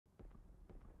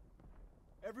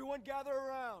Everyone gather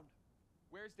around.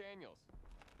 Where's Daniels?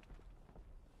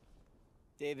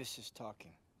 Davis is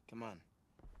talking. Come on.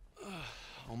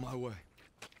 On my way.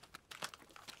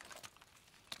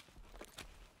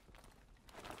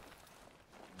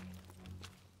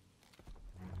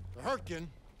 The Hurtgen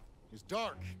is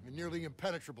dark and nearly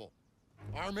impenetrable.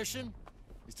 Our mission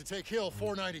is to take Hill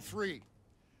 493.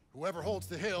 Whoever holds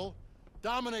the hill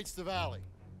dominates the valley.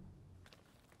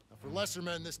 Now, for lesser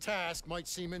men, this task might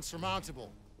seem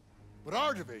insurmountable, but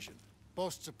our division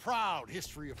boasts a proud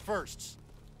history of firsts.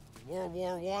 In World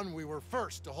War I, we were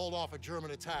first to hold off a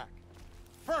German attack.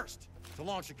 First to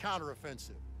launch a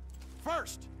counteroffensive.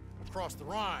 First across the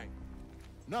Rhine.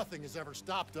 Nothing has ever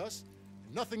stopped us,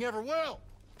 and nothing ever will.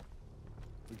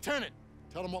 Lieutenant,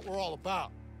 tell them what we're all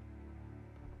about.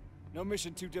 No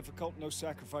mission too difficult, no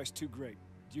sacrifice too great.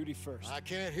 Duty first. I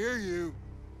can't hear you.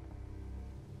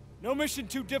 No mission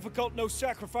too difficult, no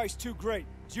sacrifice too great.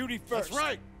 Duty first. That's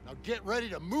right. Now get ready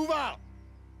to move out.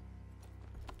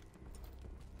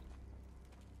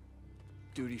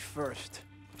 Duty first.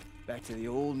 Back to the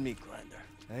old meat grinder.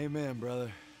 Amen,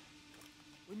 brother.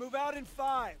 We move out in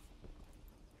 5.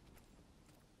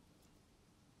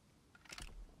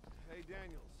 Hey,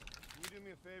 Daniels, can you do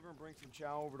me a favor and bring some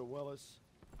chow over to Willis?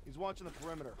 He's watching the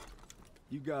perimeter.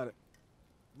 You got it.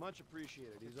 Much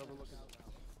appreciated. He's overlooking the valley.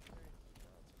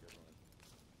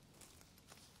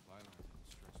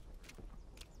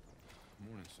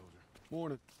 Morning, soldier.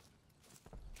 Morning.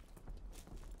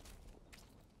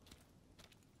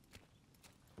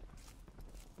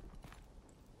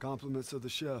 Compliments of the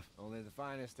chef. Only the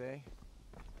finest, eh?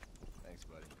 Thanks,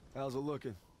 buddy. How's it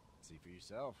looking? See for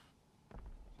yourself.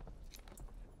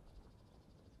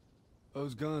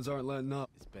 Those guns aren't letting up.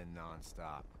 It's been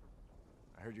non-stop.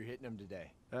 I heard you're hitting them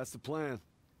today. That's the plan.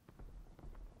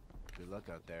 Good luck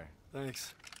out there.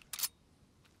 Thanks.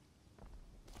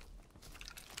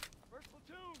 First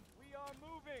platoon, we are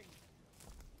moving.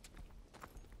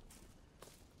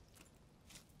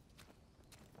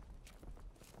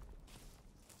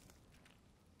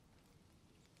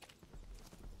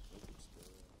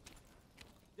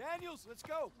 Daniels, let's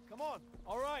go. Come on.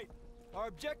 All right. Our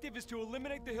objective is to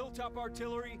eliminate the hilltop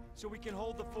artillery so we can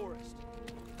hold the forest.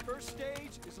 First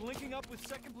stage is linking up with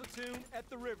 2nd platoon at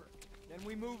the river. Then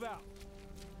we move out.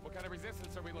 What kind of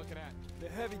resistance are we looking at? The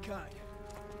heavy kind.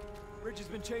 Bridge has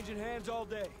been changing hands all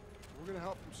day. We're gonna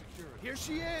help him secure it. Here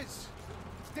she is!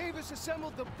 Davis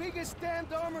assembled the biggest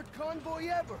damned armored convoy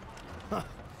ever!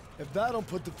 If that don't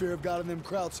put the fear of God in them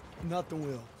krauts, nothing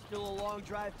will. Still a long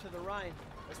drive to the Rhine.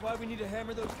 That's why we need to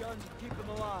hammer those guns and keep them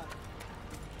alive.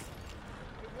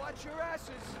 Hey, watch your asses!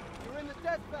 You're in the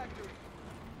death factory!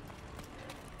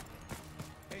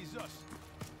 Hey, Zus.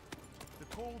 The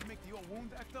cold make the old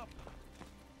wound act up.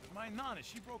 My Nana,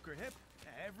 she broke her hip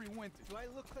every winter. Do I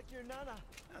look like your Nana?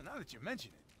 Now that you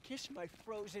mention it, Kiss my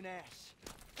frozen ass.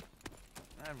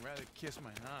 I'd rather kiss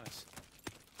my Nanas.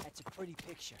 That's a pretty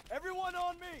picture. Everyone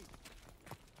on me!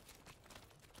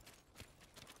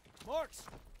 Marks!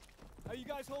 How you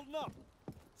guys holding up?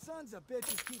 Sons of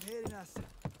bitches keep hitting us.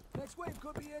 Next wave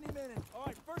could be any minute. All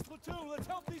right, 1st platoon, let's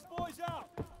help these boys out.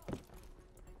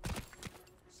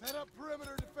 Set up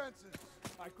perimeter defenses.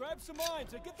 All right, grab some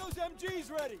mines and get those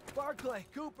MGs ready. Barclay,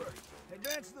 Cooper,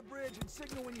 advance to the bridge and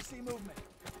signal when you see movement.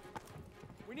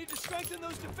 We need to strengthen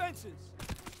those defenses.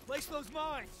 Place those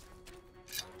mines.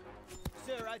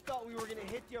 Sir, I thought we were gonna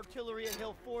hit the artillery at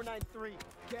Hill 493.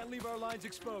 Can't leave our lines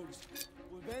exposed.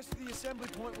 We'll advance to the assembly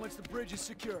point once the bridge is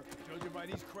secure. Judging by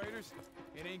these craters,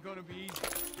 it ain't gonna be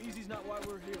easy. Easy's not why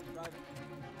we're here, Private.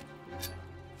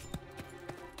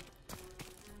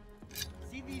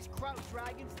 See these kraut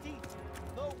dragons' teeth?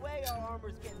 No way our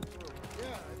armor's getting through.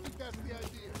 Yeah, I think that's the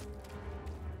idea.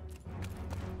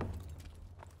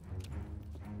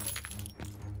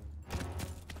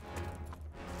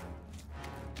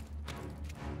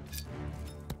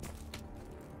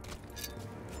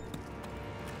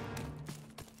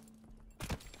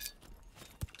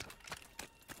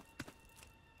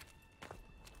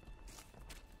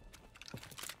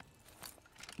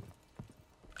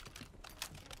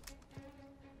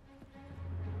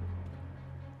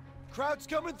 Crowd's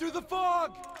coming through the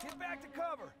fog! Get back to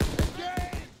cover!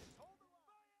 Engage!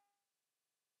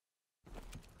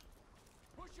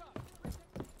 Push up!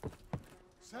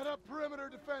 Set up perimeter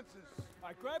defenses. All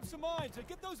right, grab some mines and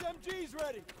get those MGs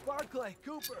ready. Barclay,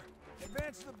 Cooper,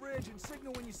 advance to the bridge and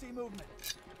signal when you see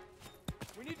movement.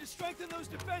 We need to strengthen those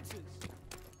defenses.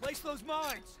 Place those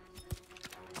mines.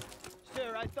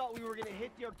 Sir, I thought we were gonna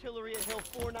hit the artillery at Hill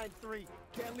 493.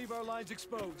 Can't leave our lines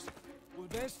exposed. We'll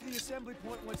advance to the assembly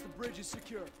point once the bridge is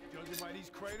secure. Judging by these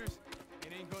craters,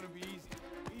 it ain't gonna be easy.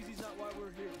 Easy's not why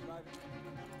we're here, Private.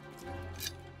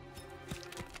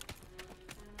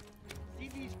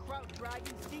 out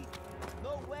dragon's teeth.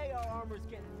 No way our armor's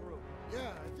getting through. Yeah,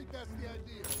 I think that's the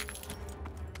idea.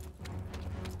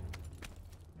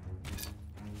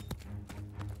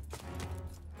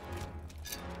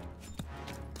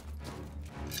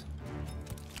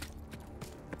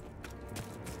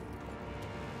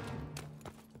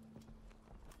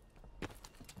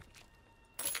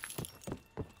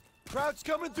 Crowd's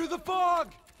coming through the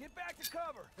fog! Get back to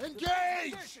cover!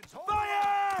 Engage!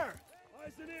 Fire!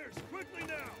 Eyes and ears, quickly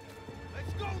now!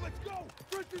 Let's go, let's go!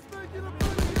 Sprinters making a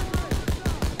break!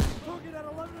 Target at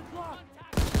 11 o'clock!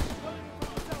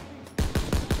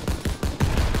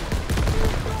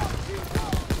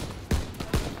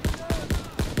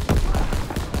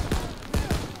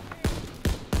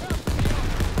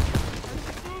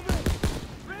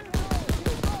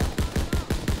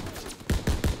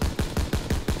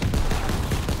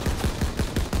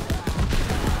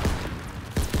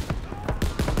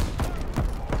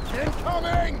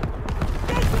 Incoming!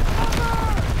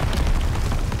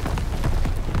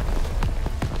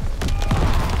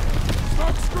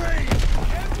 Smoke screen!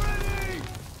 Get ready!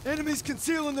 Enemies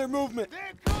concealing their movement.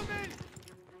 They're coming!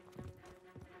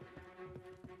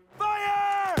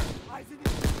 Fire!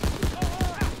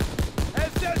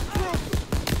 SS troops!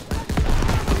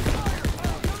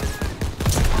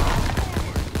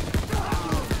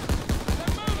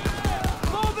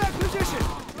 Hold that position!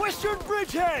 Western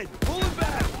bridgehead! Pulling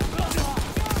back!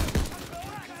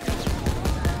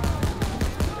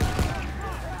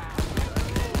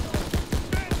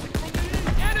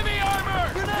 Enemy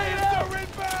armor! Grenade out! Panzer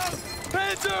inbound!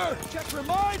 Panzer! Check for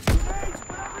mines, grenades,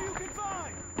 whatever you can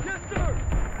find! Yes, sir!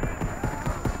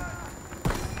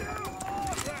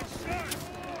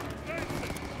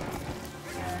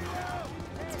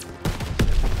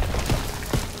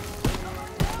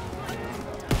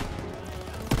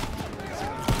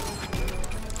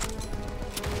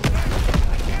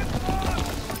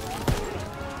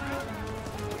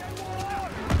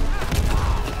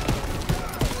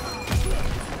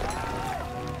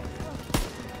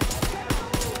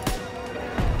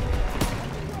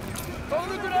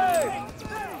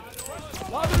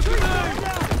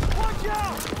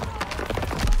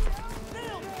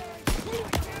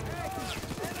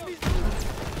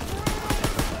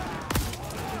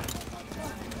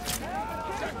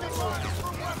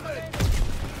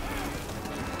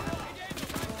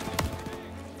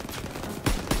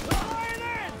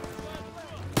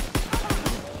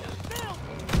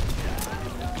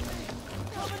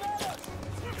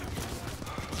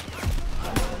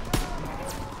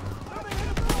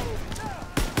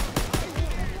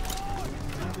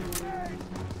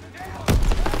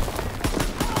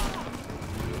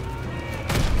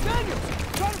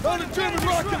 Found a German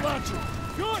rocket launcher!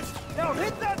 Good! Now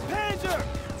hit that Panzer!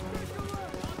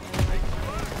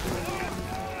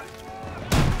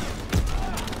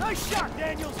 Nice shot,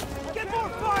 Daniels! Get more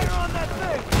fire on that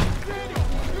thing!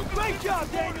 Great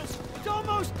job, Daniels! It's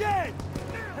almost dead!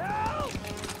 Help!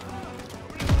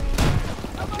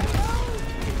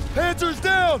 Panzer's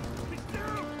down!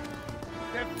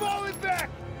 They're falling back!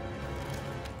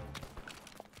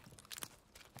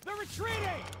 They're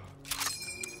retreating!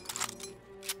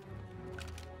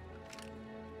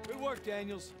 Good work,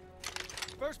 Daniels.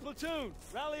 First platoon,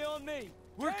 rally on me.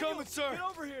 We're Daniels, coming, sir. Get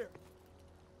over here.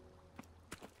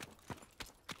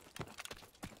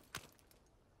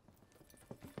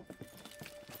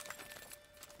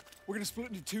 We're gonna split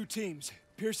into two teams.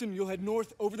 Pearson, you'll head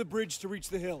north over the bridge to reach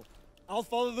the hill. I'll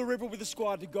follow the river with a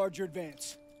squad to guard your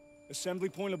advance. Assembly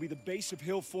point will be the base of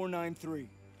Hill 493.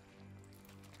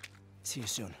 See you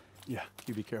soon. Yeah,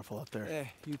 you be careful out there.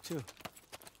 Hey, you too.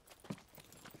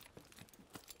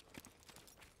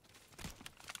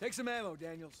 Take some ammo,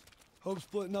 Daniels. Hope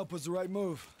splitting up was the right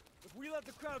move. If we let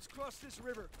the crowds cross this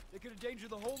river, they could endanger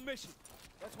the whole mission.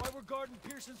 That's why we're guarding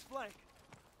Pearson's flank.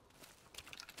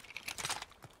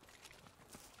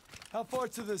 How far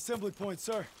to the assembly point,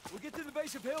 sir? We'll get to the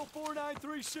base of Hill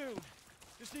 493 soon.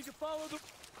 Just need to follow the...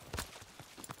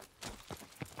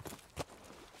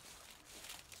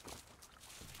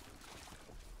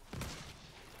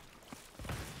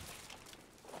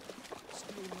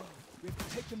 Stay low. We have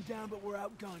to take them down, but we're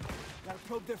outgunned. Gotta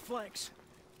probe their flanks.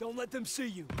 Don't let them see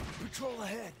you. Patrol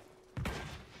ahead.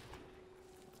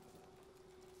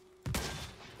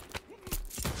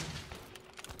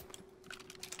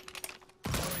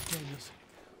 All right, Daniels.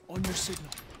 On your signal.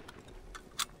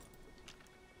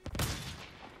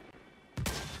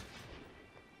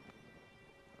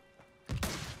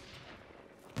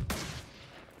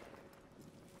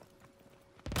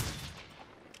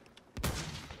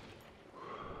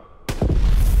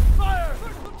 Fire!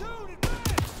 First platoon,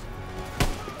 advance!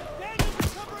 Daniels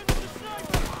is covering the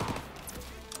sniper!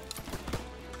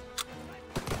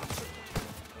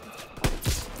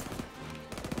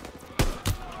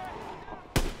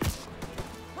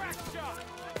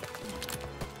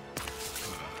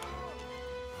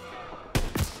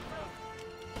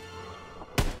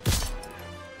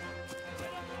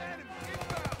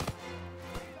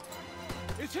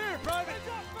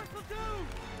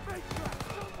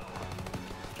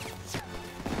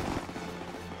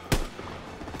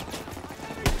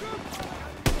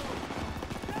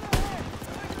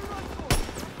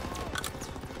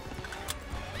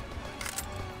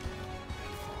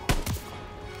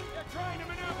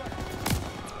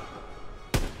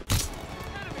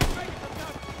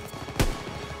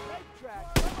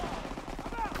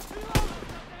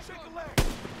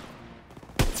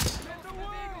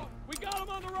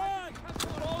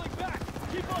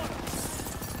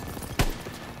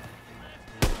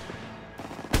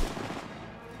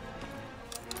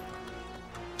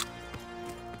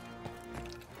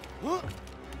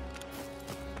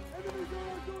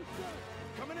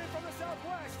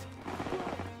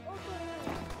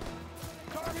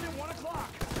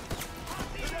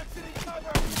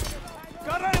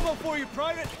 ammo for you,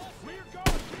 Private. Where you going?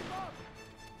 Keep up!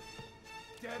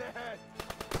 Dead ahead.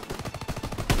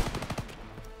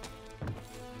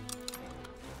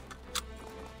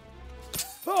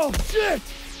 Oh, shit!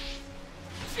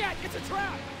 Shit, it's a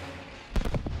trap!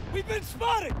 We've been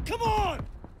spotted! Come on!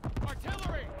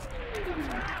 Artillery! Keep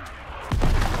moving!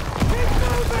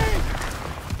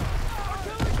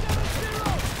 Artillery 7-0!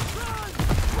 Run!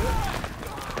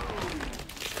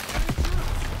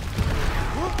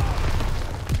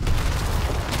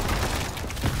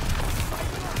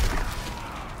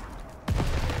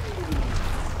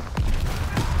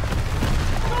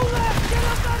 Go left! Get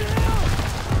up that hill!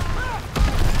 Left!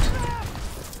 Left!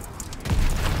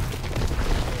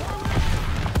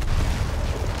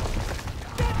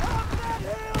 Get up that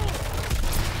hill!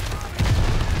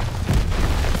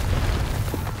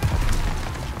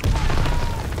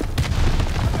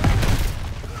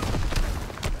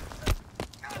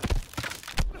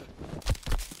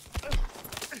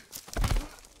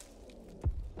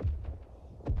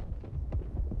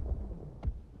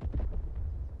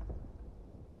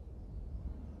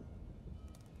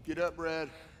 Get up, Brad.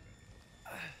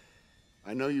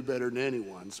 I know you better than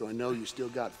anyone, so I know you still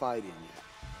got fight in you.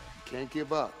 You can't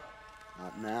give up.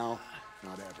 Not now,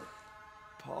 not ever.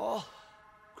 Paul?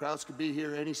 Krauts could be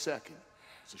here any second,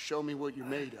 so show me what you're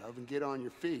made of and get on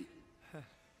your feet.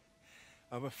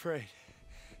 I'm afraid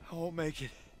I won't make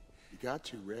it. You got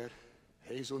to, Red.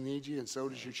 Hazel needs you, and so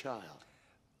does your child.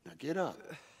 Now get up.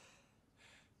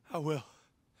 I will.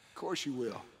 Of course you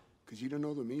will, because you don't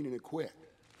know the meaning of quit.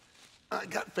 I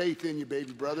got faith in you,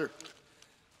 baby brother.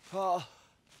 Paul.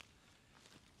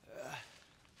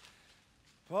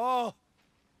 Paul.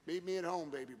 Meet me at home,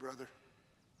 baby brother.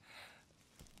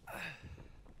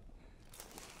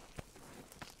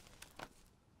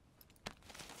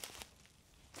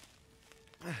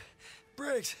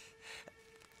 Briggs.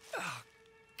 Oh,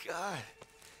 God.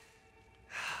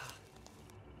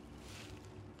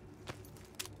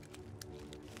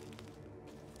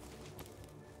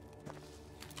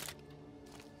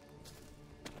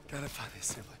 Gotta find the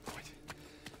assembly point.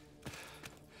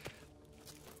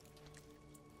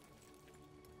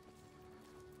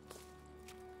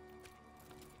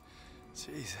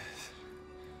 Jesus.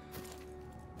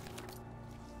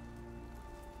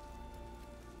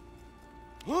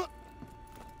 Huh?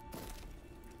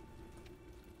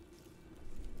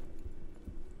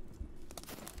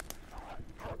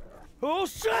 Oh,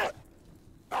 shit!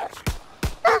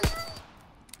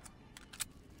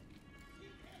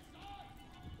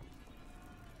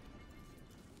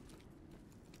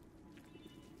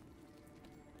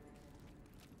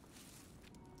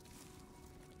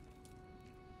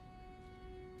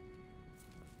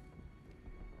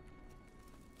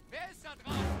 Wer ist da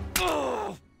draußen?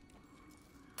 Oh!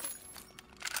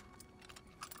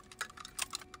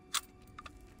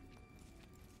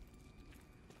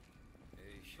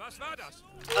 Was war das?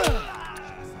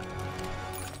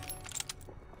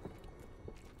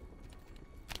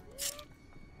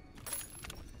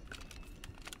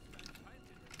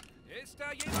 Ist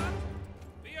da jemand?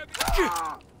 Wir...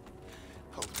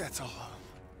 Oh, that's all.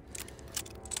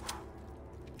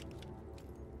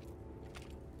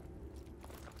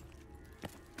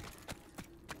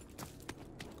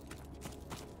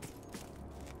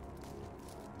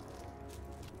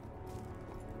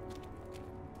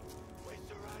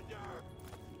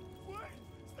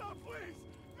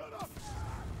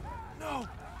 No!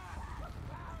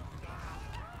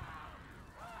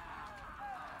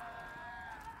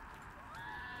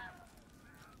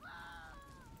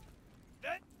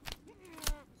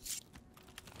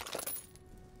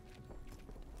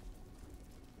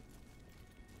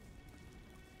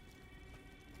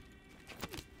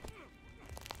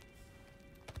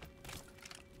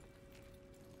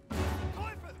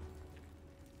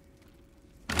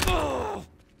 Oh!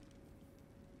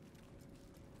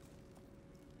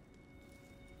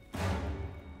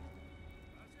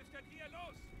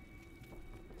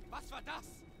 Was war das?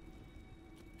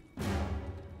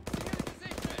 Ziel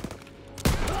gesichtet!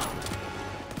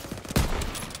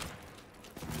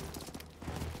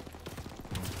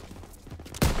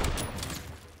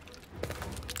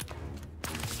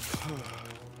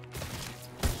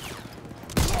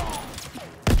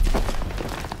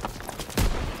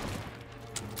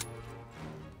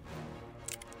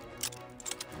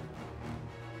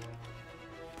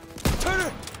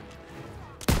 Turner!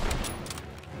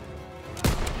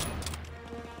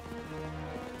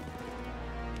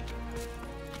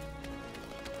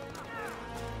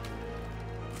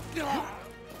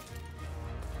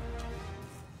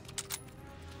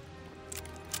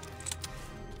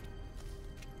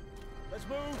 Let's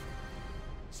move.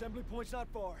 Assembly point's not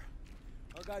far.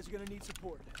 Our guys are gonna need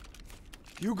support.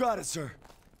 You got it, sir.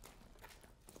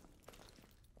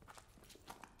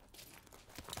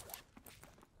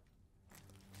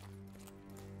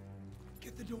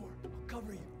 Get the door. I'll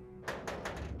cover you.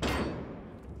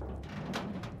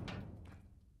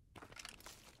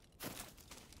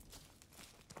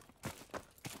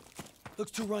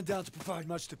 Looks too run down to provide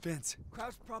much defense.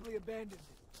 Crowd's probably abandoned it.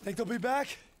 Think they'll be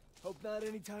back? Hope not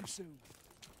anytime soon.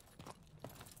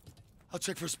 I'll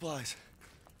check for supplies.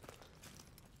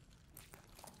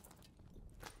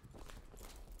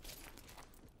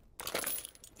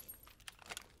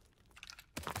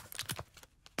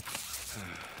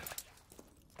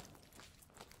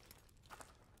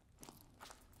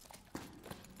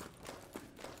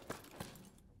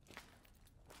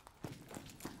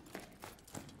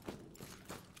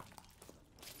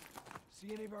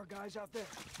 See any of our guys out there?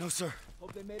 No, sir.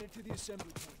 Hope they made it to the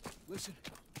assembly point. Listen,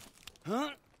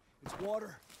 Huh? it's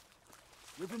water.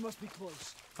 River must be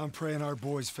close. I'm praying our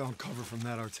boys found cover from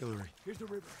that artillery. Here's the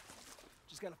river.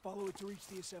 Just gotta follow it to reach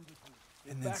the assembly point.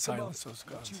 And then Back 'em silence up. those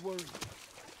Don't guns. you worry.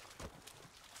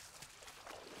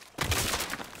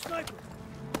 Sniper!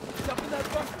 He's up in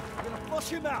that bunker. We're gonna flush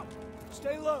him out.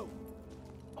 Stay low.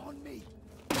 On me.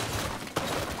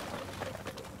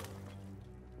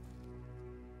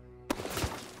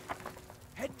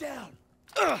 Head down.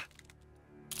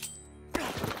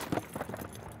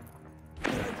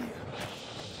 Good idea.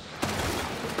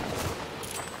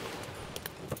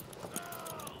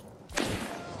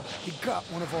 He got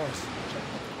one of ours.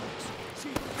 See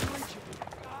if we can reach him.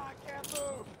 Ah, I can't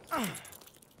move. We're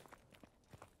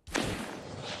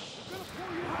gonna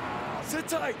pull you out. Sit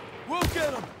tight. We'll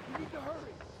get him. You need to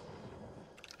hurry.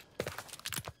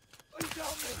 Please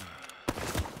help me.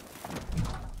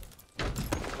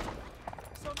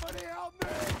 Somebody help me.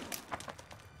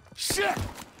 Shit!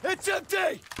 It's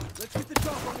empty! Let's get the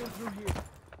chopper in through here.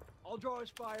 I'll draw his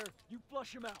fire. You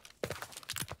flush him out.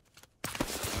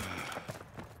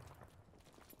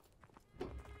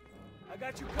 I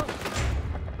got you covered.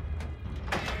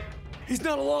 He's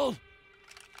not alone!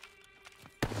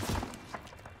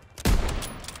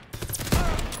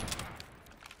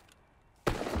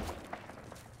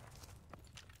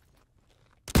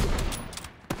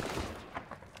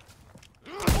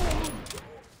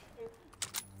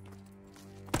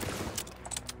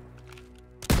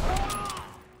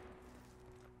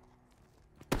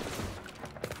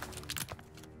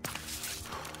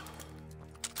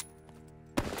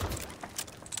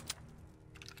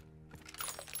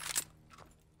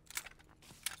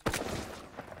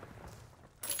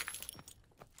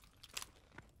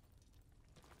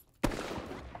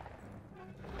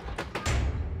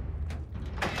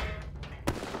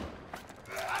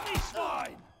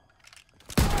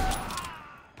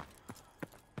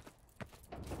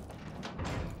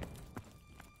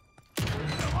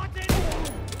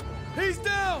 He's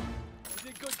down!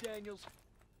 You did good, Daniels.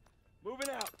 Moving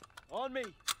out. On me.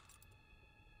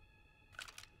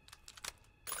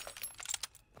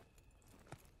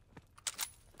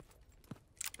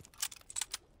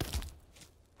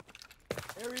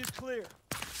 Area's clear.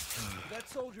 That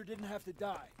soldier didn't have to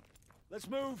die. Let's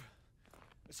move.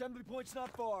 Assembly point's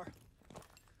not far.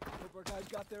 Hope our guys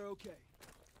got there okay.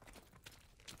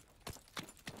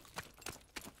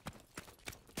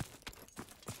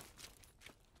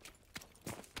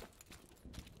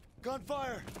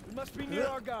 Gunfire! We must be near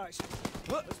our guys.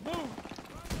 Let's move.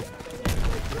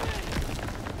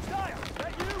 Kyle,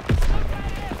 that you? Look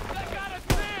at him! They got us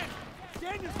in!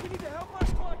 Daniels, we need to help our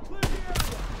squad clear the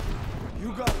area.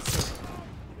 You got it, sir.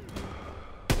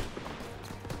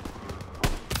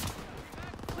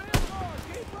 Clear guard,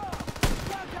 keep up.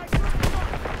 Contact your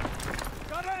front.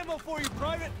 Got ammo for you,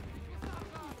 Private.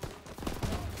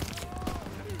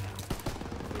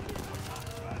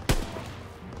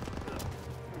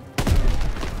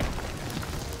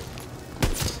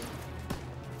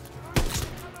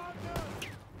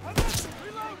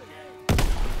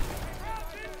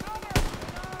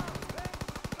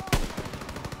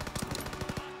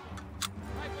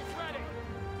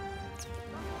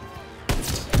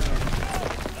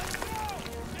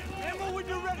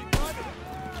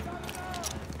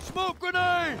 Smoke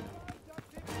grenade!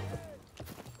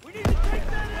 We need to take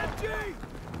that MG!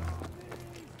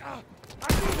 I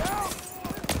need help!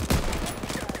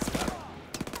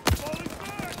 Falling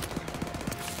back!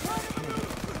 Try to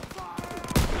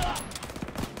maneuver!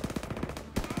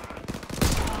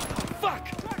 Fuck!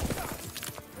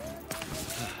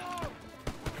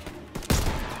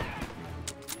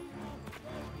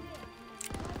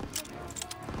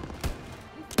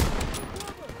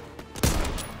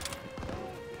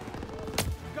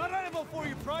 Got ammo for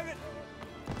you,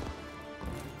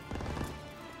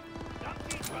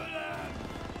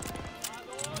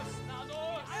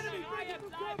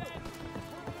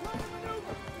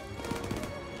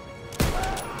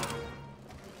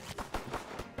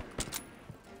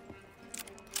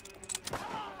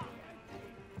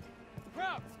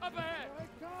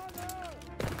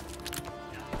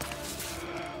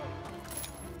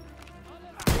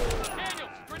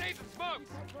 smokes!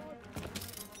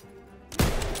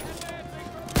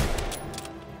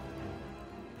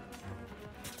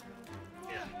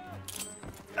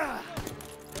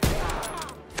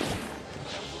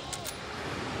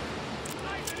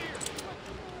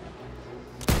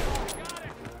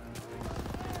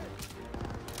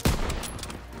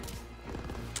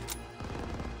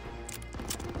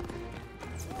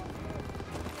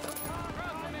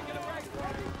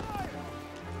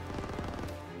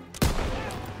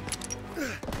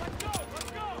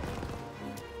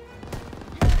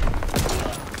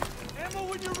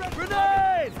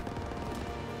 Grenade!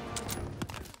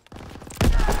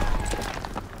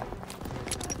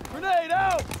 Grenade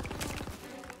out!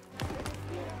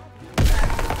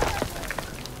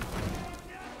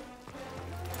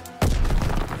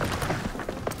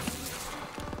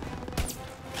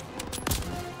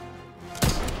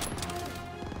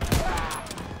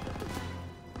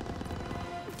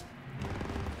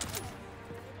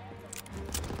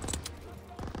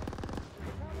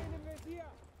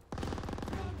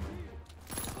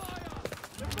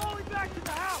 They're falling back to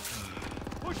the house!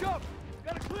 Push up!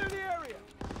 Gotta clear the area!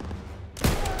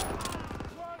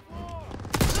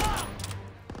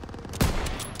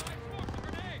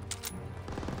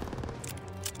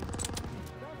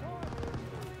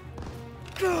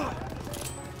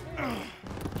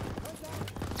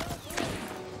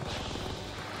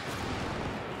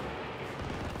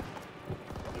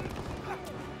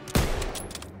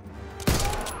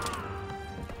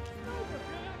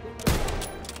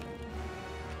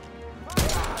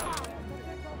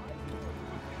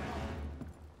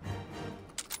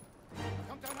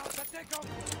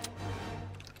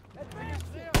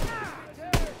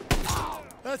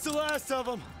 That's the last of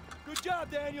them. Good job,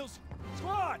 Daniels.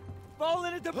 Squad, fall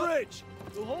in at the bridge.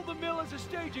 We'll hold the mill as a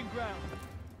staging ground.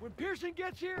 When Pearson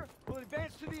gets here, we'll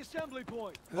advance to the assembly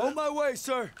point. On my way,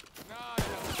 sir. Nah,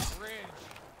 the bridge.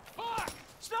 Fuck!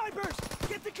 Snipers,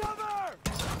 get the cover!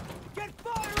 Get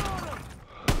fire on them!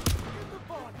 Get the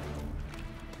body.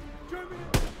 German,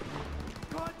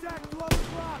 contact 12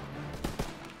 o'clock.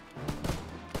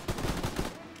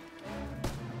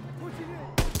 Push it in.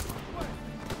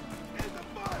 In the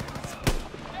body.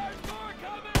 There's more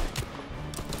coming!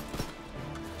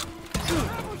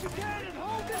 Grab what you can and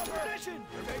hold this position.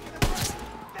 You're making the break.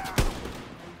 Now.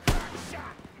 Crack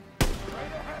shot.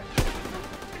 Right ahead.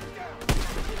 Get down.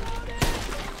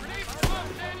 Grenade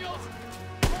smoke, Daniels!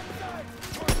 One side.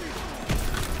 Northeast.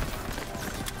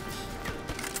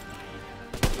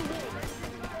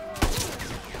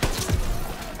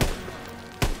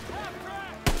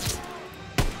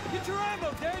 Get your ammo,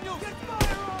 Daniel! Get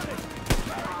fire on it!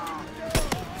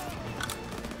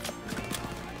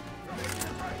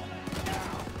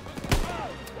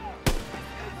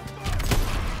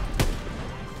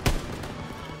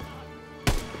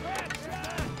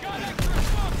 Got extra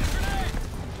smoke and grenades!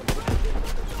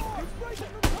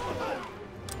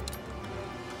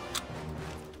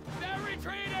 They're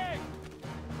retreating!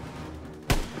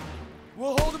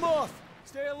 We'll hold them off.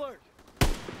 Stay alert.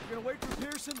 We're gonna wait for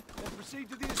Pearson and proceed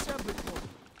to the assembly point.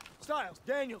 Stiles,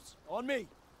 Daniels, on me.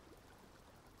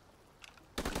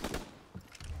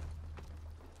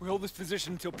 We hold this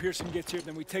position until Pearson gets here,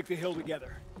 then we take the hill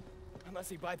together. Unless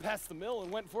he bypassed the mill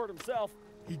and went for it himself.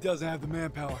 He doesn't have the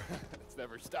manpower. It's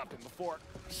never stopped him before.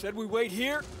 Said we wait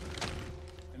here,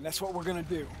 and that's what we're gonna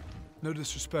do. No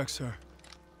disrespect, sir.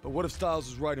 But what if Stiles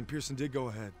was right and Pearson did go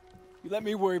ahead? You let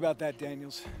me worry about that,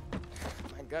 Daniels.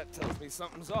 My gut tells me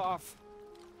something's off.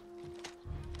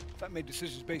 If I made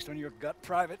decisions based on your gut,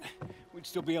 Private, we'd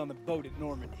still be on the boat at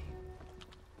Normandy.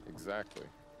 Exactly.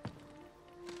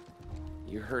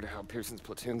 You heard how Pearson's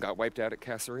platoon got wiped out at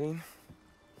Kasserine?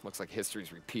 Looks like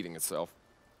history's repeating itself.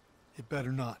 It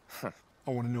better not.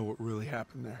 I want to know what really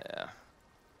happened there. Yeah.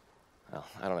 Well,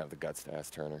 I don't have the guts to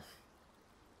ask Turner.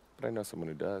 But I know someone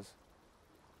who does.